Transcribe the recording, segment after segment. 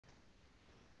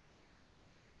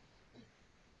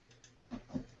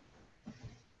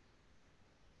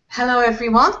Hello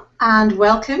everyone and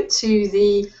welcome to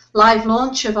the live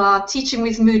launch of our Teaching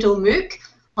with Moodle MOOC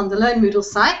on the Learn Moodle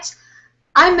site.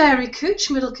 I'm Mary Cooch,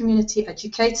 Moodle Community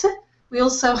Educator. We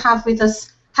also have with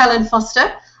us Helen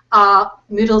Foster, our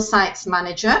Moodle Sites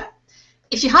Manager.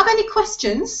 If you have any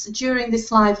questions during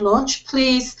this live launch,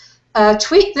 please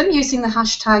tweet them using the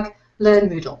hashtag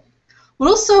LearnMoodle. We're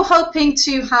also hoping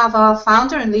to have our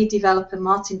founder and lead developer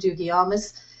Martin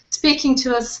Dougiamas speaking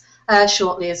to us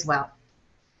shortly as well.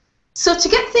 So to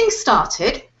get things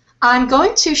started, I'm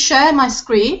going to share my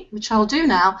screen, which I'll do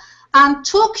now, and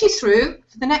talk you through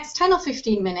for the next 10 or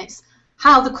 15 minutes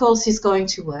how the course is going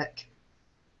to work.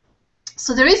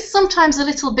 So there is sometimes a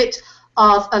little bit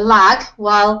of a lag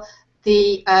while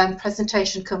the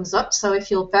presentation comes up, so if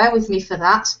you'll bear with me for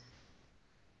that.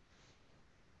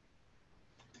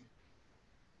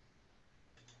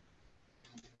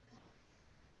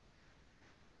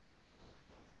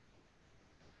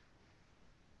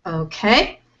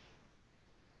 Okay.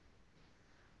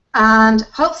 And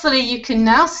hopefully you can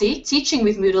now see Teaching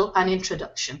with Moodle an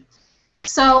introduction.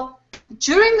 So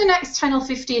during the next 10 or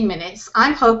 15 minutes,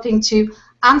 I'm hoping to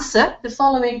answer the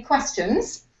following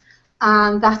questions,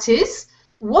 and that is,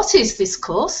 what is this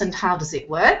course and how does it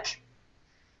work?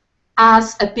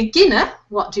 As a beginner,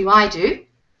 what do I do?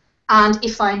 And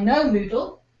if I know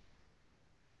Moodle,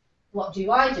 what do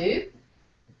I do?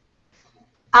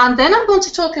 And then I'm going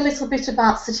to talk a little bit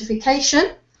about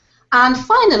certification, and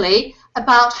finally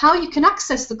about how you can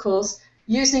access the course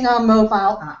using our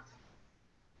mobile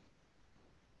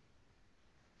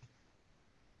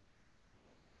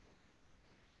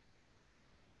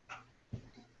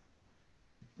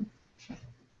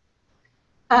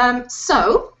app.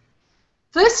 So,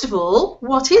 first of all,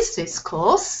 what is this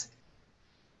course?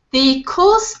 The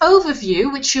course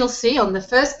overview, which you'll see on the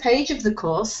first page of the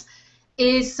course,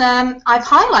 is I've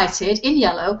highlighted in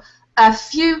yellow a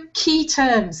few key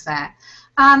terms there.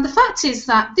 And the fact is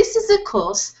that this is a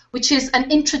course which is an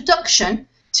introduction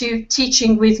to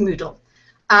teaching with Moodle.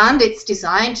 And it's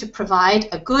designed to provide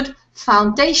a good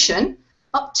foundation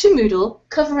up to Moodle,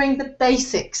 covering the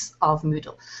basics of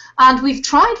Moodle. And we've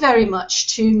tried very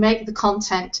much to make the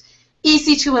content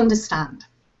easy to understand.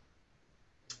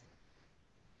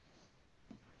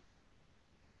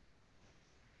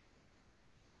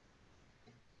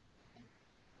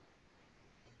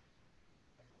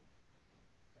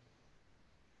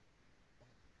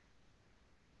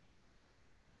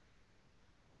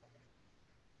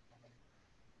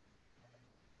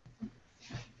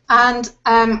 And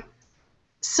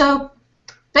so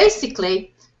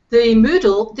basically,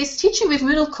 this Teaching with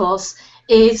Moodle course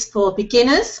is for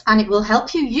beginners, and it will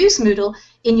help you use Moodle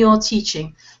in your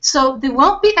teaching. So there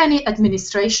won't be any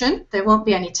administration, there won't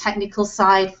be any technical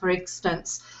side, for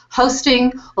instance,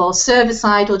 hosting or server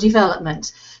side or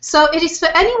development. So it is for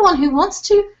anyone who wants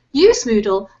to use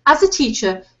Moodle as a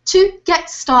teacher to get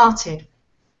started.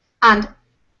 And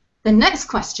the next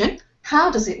question,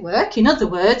 how does it work? In other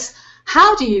words,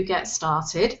 how do you get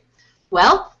started?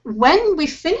 Well, when we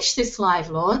finish this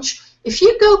live launch, if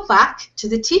you go back to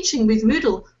the Teaching with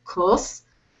Moodle course,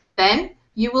 then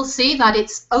you will see that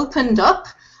it's opened up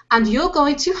and you're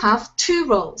going to have two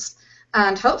roles.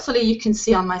 And hopefully you can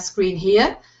see on my screen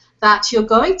here that you're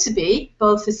going to be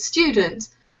both a student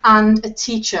and a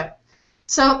teacher.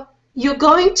 So you're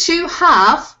going to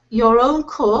have your own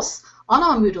course on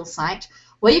our Moodle site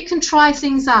where you can try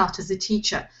things out as a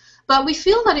teacher. But we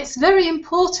feel that it's very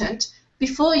important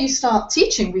before you start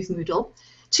teaching with Moodle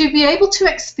to be able to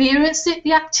experience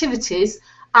the activities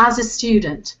as a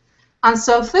student. And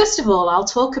so first of all, I'll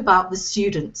talk about the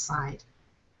student side.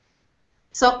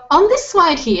 So on this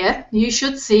slide here, you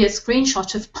should see a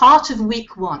screenshot of part of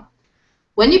week 1.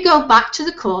 When you go back to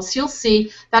the course, you'll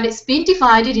see that it's been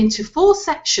divided into 4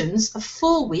 sections of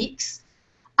 4 weeks,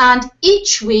 and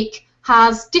each week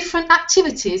has different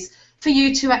activities for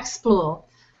you to explore.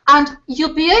 And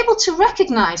you'll be able to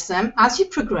recognize them as you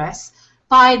progress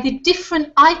by the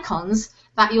different icons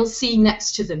that you'll see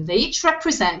next to them. They each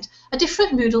represent a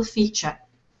different Moodle feature.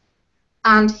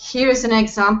 And here is an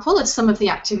example of some of the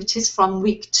activities from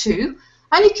week 2.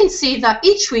 And you can see that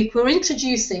each week we're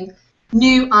introducing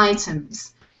new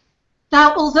items.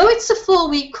 Now, although it's a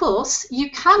 4-week course, you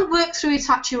can work through it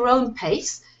at your own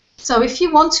pace. So if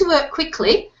you want to work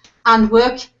quickly and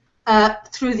work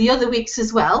through the other weeks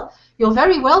as well, you're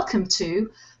very welcome to,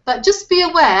 but just be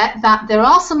aware that there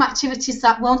are some activities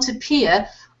that won't appear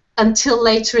until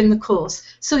later in the course.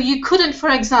 So you couldn't, for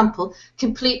example,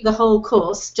 complete the whole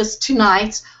course just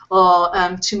tonight or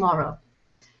tomorrow.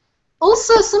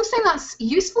 Also, something that's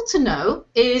useful to know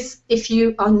is if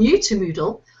you are new to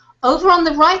Moodle, over on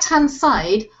the right-hand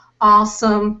side are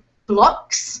some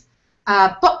blocks,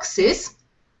 boxes,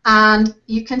 and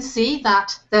you can see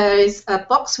that there is a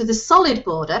box with a solid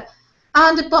border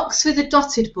and a box with a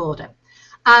dotted border.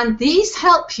 And these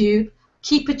help you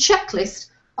keep a checklist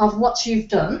of what you've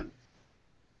done.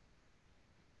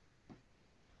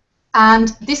 And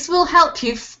this will help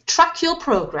you track your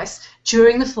progress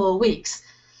during the 4 weeks.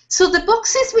 So the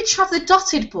boxes which have the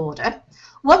dotted border,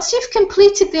 once you've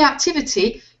completed the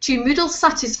activity to Moodle's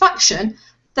satisfaction,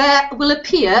 there will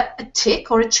appear a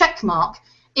tick or a check mark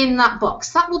in that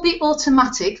box. That will be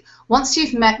automatic once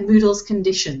you've met Moodle's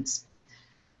conditions.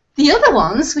 The other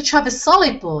ones, which have a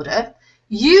solid border,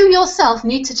 you yourself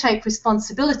need to take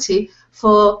responsibility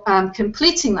for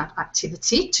completing that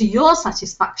activity to your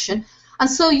satisfaction, and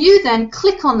so you then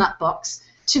click on that box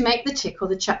to make the tick or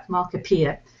the check mark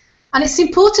appear. And it's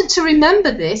important to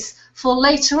remember this for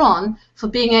later on, for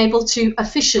being able to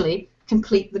officially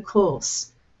complete the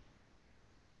course.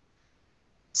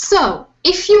 So,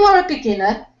 if you are a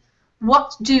beginner,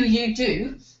 what do you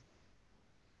do?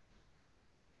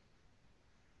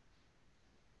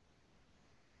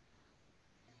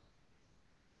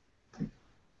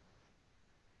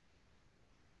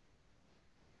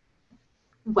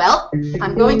 Well,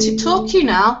 I'm going to talk you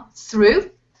now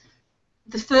through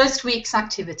the first week's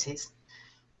activities.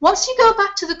 Once you go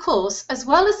back to the course, as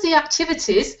well as the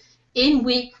activities in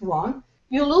week 1,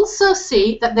 you'll also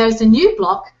see that there's a new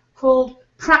block called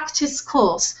Practice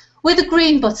Course with a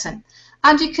green button.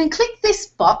 And you can click this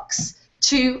box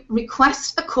to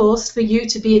request a course for you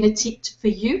to be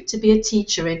a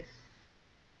teacher in.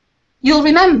 You'll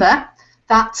remember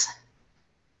that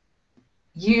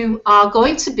you are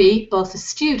going to be both a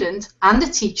student and a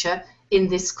teacher in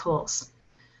this course.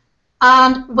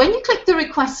 And when you click the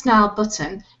Request Now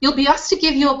button, you'll be asked to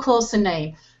give your course a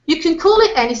name. You can call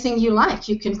it anything you like.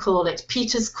 You can call it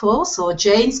Peter's course or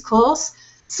Jane's course,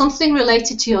 something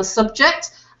related to your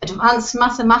subject, advanced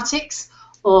mathematics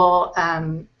or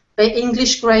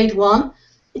English grade 1.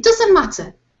 It doesn't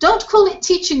matter. Don't call it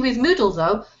Teaching with Moodle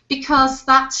though, because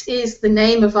that is the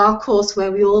name of our course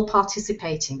where we're all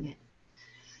participating in.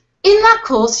 In that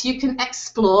course, you can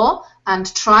explore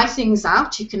and try things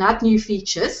out. You can add new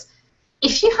features.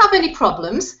 If you have any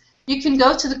problems, you can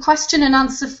go to the question and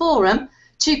answer forum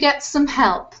to get some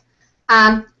help.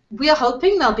 And we are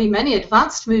hoping there'll be many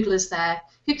advanced Moodlers there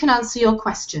who can answer your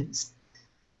questions.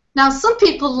 Now, some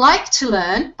people like to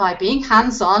learn by being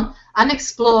hands-on and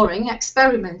exploring,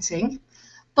 experimenting.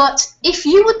 But if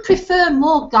you would prefer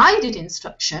more guided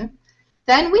instruction,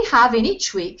 then we have in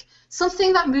each week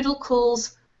something that Moodle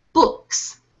calls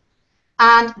books.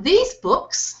 And these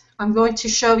books, I'm going to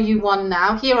show you one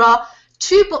now. Here are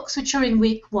 2 books which are in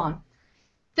week 1.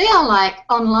 They are like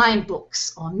online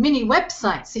books or mini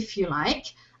websites, if you like.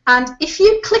 And if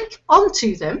you click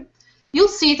onto them, you'll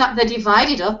see that they're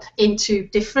divided up into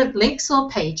different links or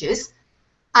pages.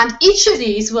 And each of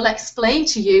these will explain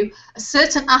to you a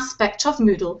certain aspect of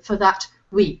Moodle for that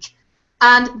week.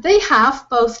 And they have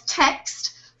both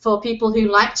text for people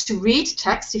who like to read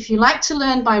text. If you like to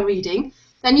learn by reading,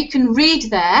 then you can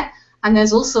read there, and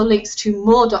there's also links to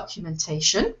more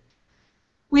documentation.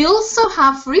 We also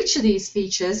have for each of these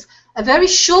features a very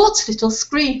short little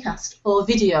screencast or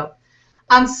video.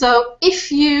 And so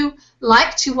if you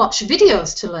like to watch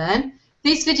videos to learn,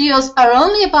 these videos are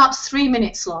only about 3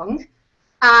 minutes long,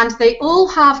 and they all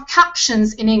have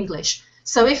captions in English.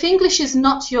 So if English is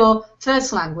not your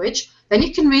first language, then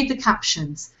you can read the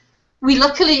captions. We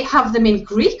luckily have them in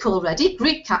Greek already,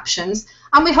 Greek captions,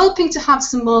 and we're hoping to have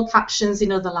some more captions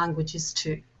in other languages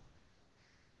too.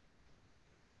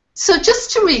 So just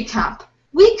to recap,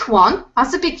 week 1,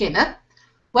 as a beginner,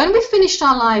 when we finished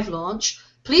our live launch,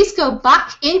 please go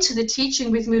back into the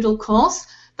Teaching with Moodle course.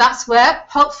 That's where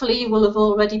hopefully you will have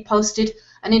already posted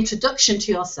an introduction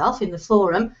to yourself in the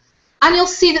forum, and you'll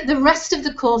see that the rest of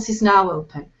the course is now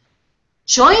open.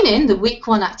 Join in the week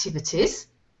 1 activities.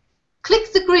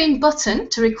 Click the green button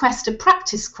to request a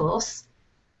practice course,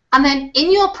 and then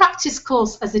in your practice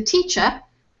course as a teacher,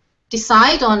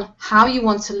 decide on how you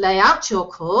want to lay out your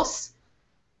course,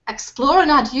 explore and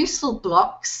add useful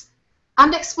blocks,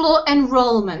 and explore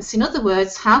enrolments. In other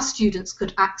words, how students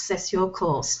could access your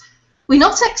course. We're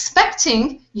not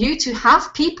expecting you to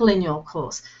have people in your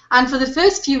course, and for the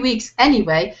first few weeks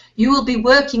anyway, you will be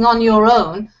working on your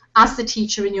own as the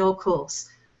teacher in your course.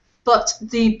 But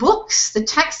the books, the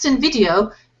text and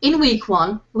video in week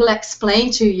 1 will explain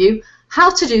to you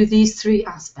how to do these 3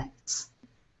 aspects.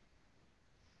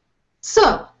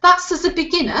 So that's as a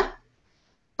beginner,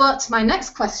 but my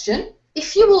next question,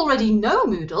 if you already know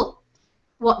Moodle,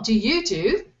 what do you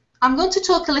do? I'm going to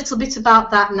talk a little bit about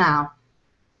that now.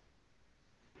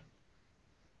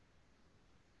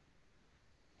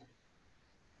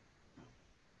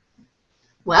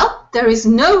 Well, there is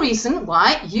no reason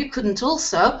why you couldn't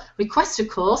also request a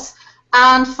course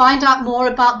and find out more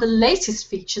about the latest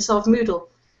features of Moodle.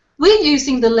 We're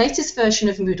using the latest version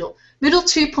of Moodle, Moodle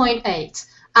 2.8,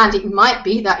 and it might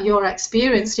be that you're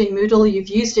experienced in Moodle, you've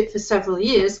used it for several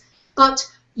years, but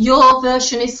your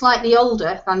version is slightly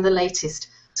older than the latest.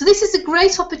 So this is a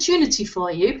great opportunity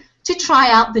for you to try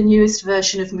out the newest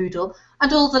version of Moodle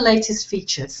and all the latest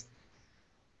features.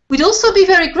 We'd also be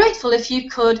very grateful if you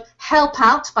could help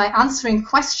out by answering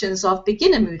questions of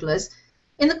beginner Moodlers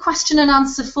in the question and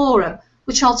answer forum,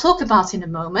 which I'll talk about in a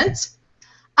moment,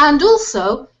 and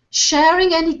also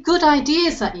sharing any good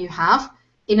ideas that you have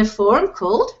in a forum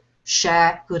called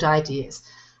Share Good Ideas.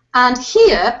 And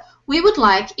here we would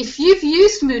like, if you've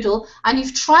used Moodle and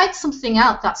you've tried something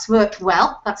out that's worked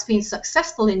well, that's been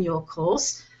successful in your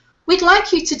course, we'd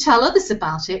like you to tell others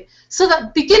about it so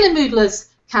that beginner Moodlers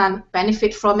can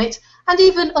benefit from it, and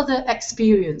even other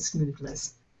experienced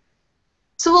Moodlers.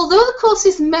 So although the course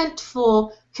is meant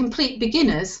for complete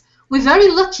beginners, we're very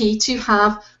lucky to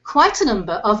have quite a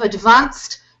number of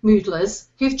advanced Moodlers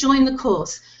who've joined the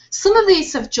course. Some of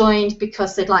these have joined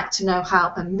because they'd like to know how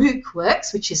a MOOC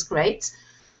works, which is great,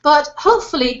 but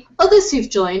hopefully others who've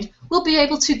joined will be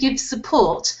able to give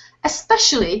support,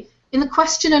 especially in the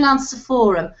question and answer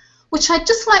forum, which I'd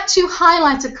just like to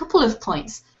highlight a couple of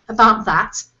points about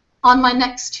that on my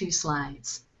next two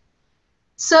slides.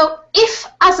 So if,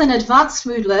 as an advanced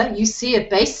Moodler, you see a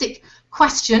basic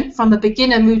question from a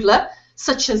beginner Moodler,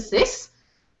 such as this,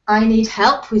 I need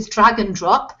help with drag and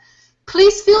drop,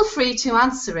 please feel free to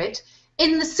answer it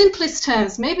in the simplest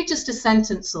terms, maybe just a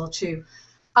sentence or two.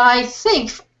 I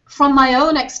think from my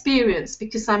own experience,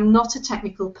 because I'm not a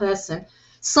technical person,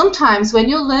 sometimes when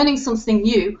you're learning something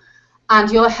new and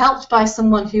you're helped by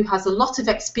someone who has a lot of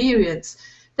experience,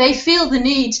 they feel the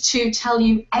need to tell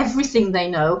you everything they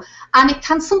know, and it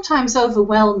can sometimes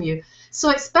overwhelm you. So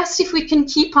it's best if we can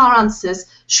keep our answers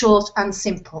short and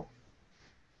simple.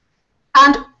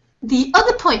 And the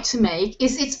other point to make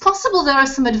is it's possible there are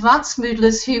some advanced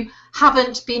Moodlers who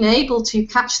haven't been able to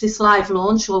catch this live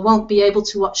launch or won't be able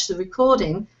to watch the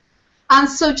recording. And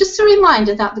so just a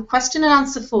reminder that the question and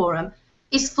answer forum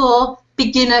is for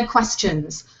beginner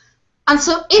questions. And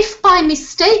so if by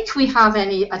mistake we have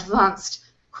any advanced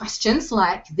questions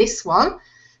like this one,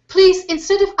 please,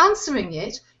 instead of answering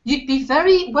it, you'd be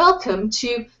very welcome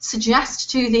to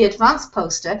suggest to the advanced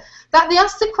poster that they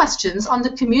ask the questions on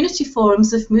the community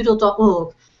forums of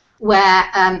Moodle.org,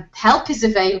 where help is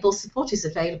available, support is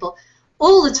available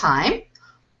all the time,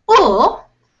 or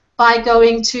by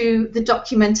going to the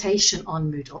documentation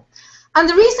on Moodle. And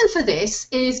the reason for this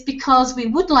is because we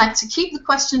would like to keep the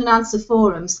question and answer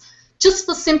forums just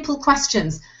for simple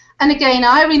questions. And again,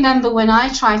 I remember when I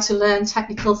try to learn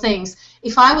technical things,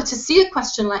 if I were to see a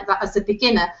question like that as a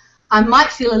beginner, I might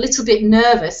feel a little bit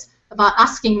nervous about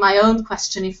asking my own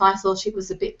question if I thought it was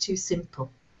a bit too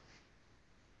simple.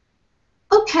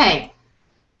 Okay,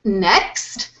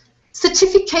 next,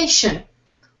 certification.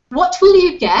 What will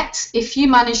you get if you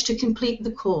manage to complete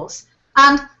the course?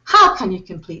 And how can you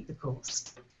complete the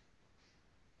course?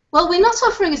 Well, we're not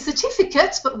offering a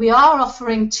certificate, but we are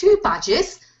offering two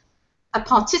badges. A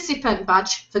participant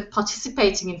badge for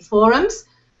participating in forums,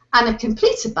 and a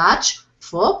completer badge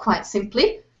for, quite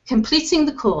simply, completing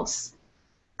the course.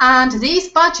 And these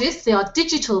badges, they are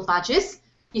digital badges.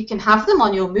 You can have them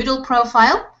on your Moodle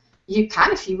profile. You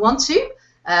can, if you want to,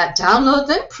 download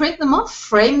them, print them off,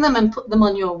 frame them and put them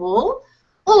on your wall.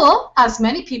 Or, as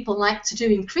many people like to do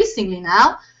increasingly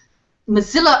now,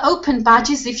 Mozilla Open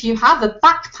badges. If you have a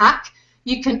backpack,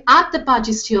 you can add the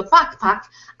badges to your backpack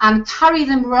and carry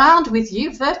them around with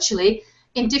you virtually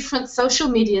in different social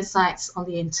media sites on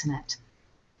the internet.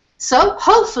 So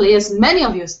hopefully as many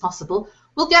of you as possible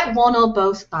will get one or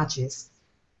both badges.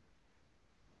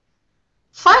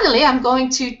 Finally, I'm going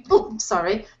to,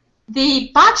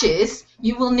 the badges,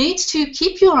 you will need to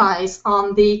keep your eyes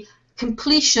on the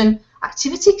completion,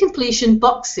 activity completion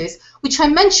boxes, which I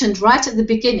mentioned right at the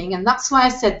beginning, and that's why I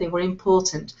said they were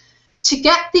important. To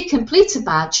get the completer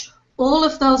badge, all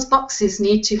of those boxes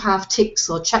need to have ticks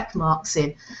or check marks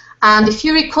in. And if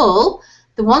you recall,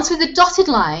 the ones with the dotted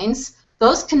lines,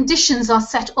 those conditions are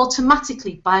set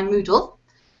automatically by Moodle.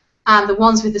 And the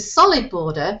ones with the solid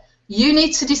border, you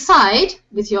need to decide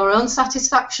with your own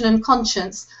satisfaction and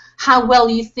conscience how well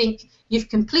you think you've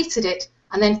completed it,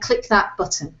 and then click that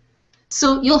button.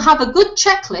 So you'll have a good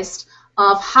checklist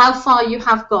of how far you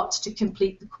have got to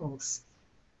complete the course.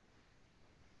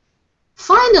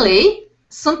 Finally,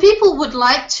 some people would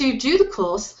like to do the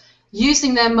course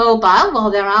using their mobile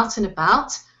while they're out and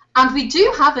about, and we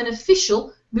do have an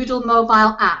official Moodle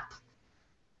mobile app.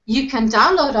 You can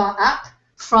download our app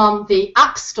from the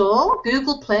App Store,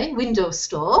 Google Play, Windows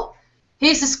Store.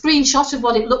 Here's a screenshot of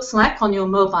what it looks like on your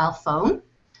mobile phone.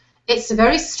 It's a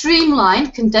very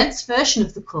streamlined, condensed version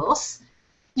of the course.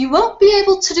 You won't be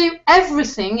able to do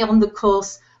everything on the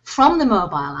course from the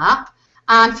mobile app,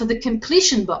 and for the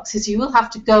completion boxes you will have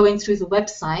to go in through the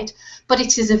website, but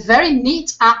it is a very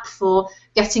neat app for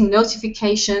getting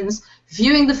notifications,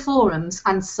 viewing the forums,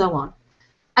 and so on.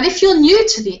 And if you're new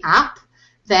to the app,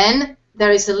 then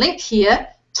there is a link here,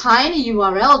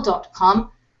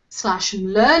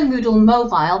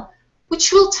 tinyurl.com/learnmoodlemobile,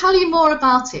 which will tell you more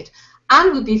about it.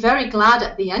 And we'll be very glad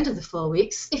at the end of the 4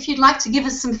 weeks if you'd like to give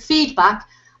us some feedback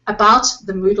about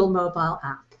the Moodle mobile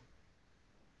app.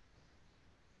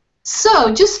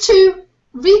 So just to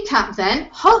recap then,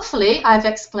 hopefully I've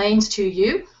explained to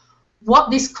you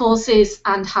what this course is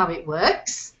and how it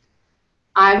works.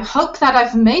 I hope that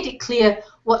I've made it clear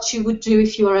what you would do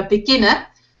if you're a beginner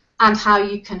and how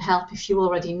you can help if you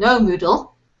already know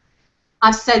Moodle.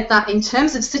 I've said that in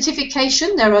terms of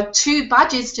certification, there are 2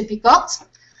 badges to be got.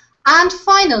 And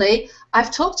finally,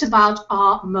 I've talked about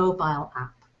our mobile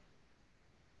app.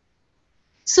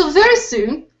 So very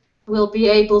soon, we'll be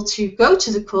able to go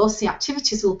to the course, the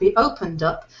activities will be opened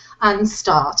up and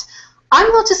start. I'm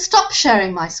going to stop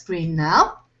sharing my screen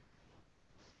now.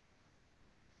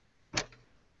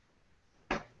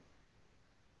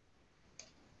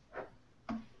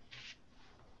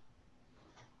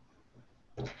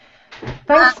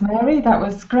 Thanks, Mary. That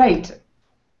was great.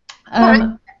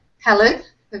 Helen,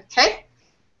 okay.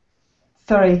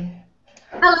 Sorry.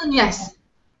 Helen, yes.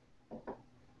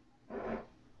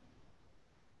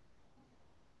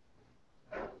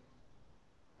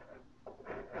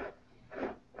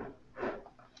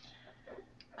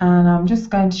 And I'm just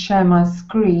going to share my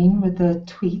screen with the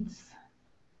tweets.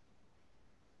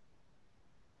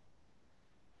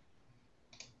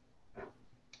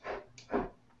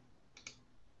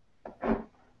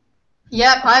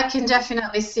 Yep, I can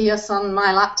definitely see us on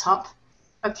my laptop.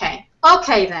 Okay.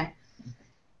 Okay then.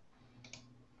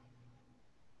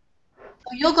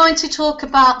 You're going to talk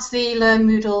about the Learn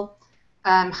Moodle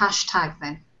hashtag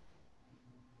then.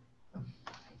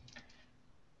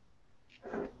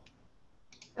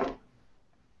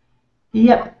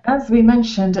 Yep, as we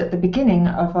mentioned at the beginning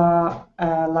of our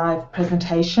live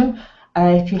presentation,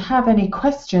 if you have any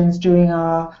questions during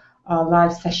our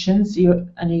live sessions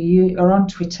and you are on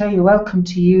Twitter, you're welcome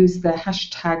to use the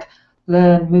hashtag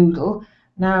LearnMoodle.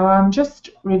 Now I'm just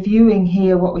reviewing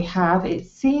here what we have. It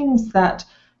seems that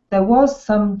there was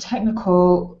some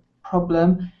technical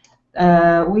problem.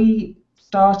 We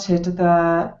started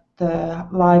the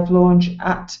live launch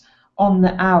on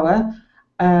the hour,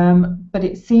 but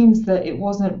it seems that it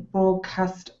wasn't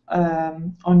broadcast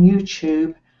on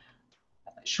YouTube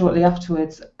shortly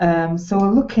afterwards. So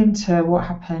we'll look into what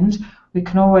happened. We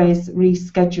can always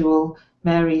reschedule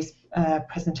Mary's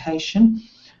presentation.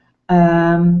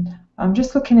 I'm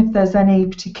just looking if there's any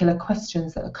particular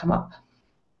questions that have come up.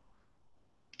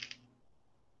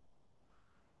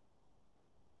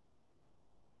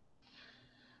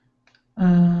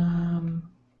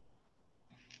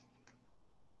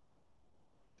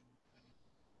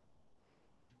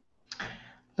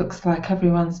 Looks like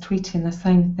everyone's tweeting the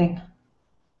same thing.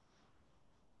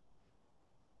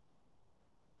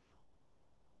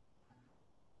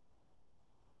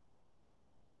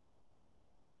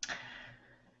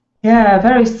 Yeah,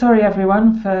 very sorry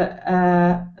everyone for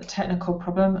a technical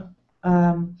problem.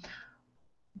 You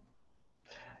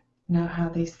know how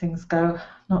these things go.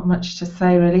 Not much to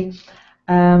say really,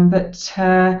 but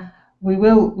we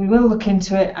will look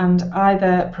into it and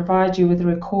either provide you with a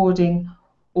recording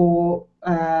or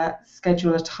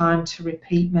schedule a time to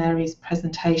repeat Mary's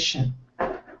presentation.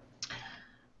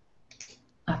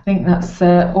 I think that's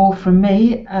all from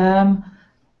me.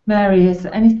 Mary, is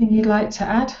there anything you'd like to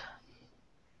add?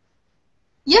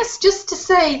 Yes, just to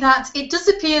say that it does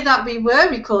appear that we were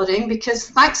recording,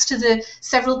 because thanks to the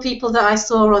several people that I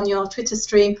saw on your Twitter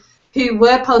stream who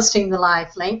were posting the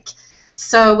live link.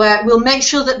 So we'll make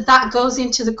sure that that goes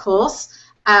into the course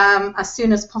as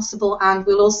soon as possible, and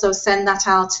we'll also send that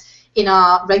out in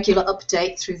our regular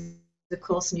update through the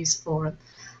course news forum.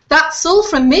 That's all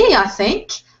from me, I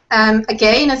think.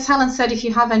 Again, as Helen said, if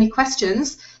you have any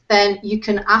questions, then you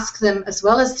can ask them as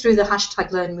well as through the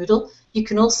hashtag LearnMoodle. You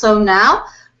can also now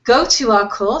go to our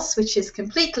course, which is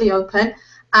completely open,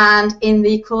 and in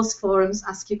the course forums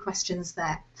ask your questions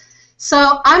there.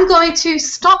 So I'm going to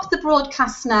stop the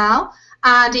broadcast now,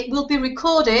 and it will be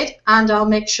recorded, and I'll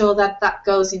make sure that that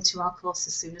goes into our course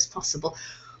as soon as possible.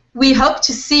 We hope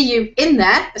to see you in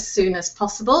there as soon as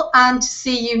possible, and to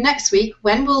see you next week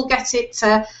when we'll get it.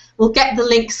 We'll get the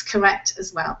links correct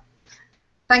as well.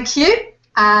 Thank you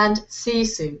and see you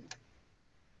soon.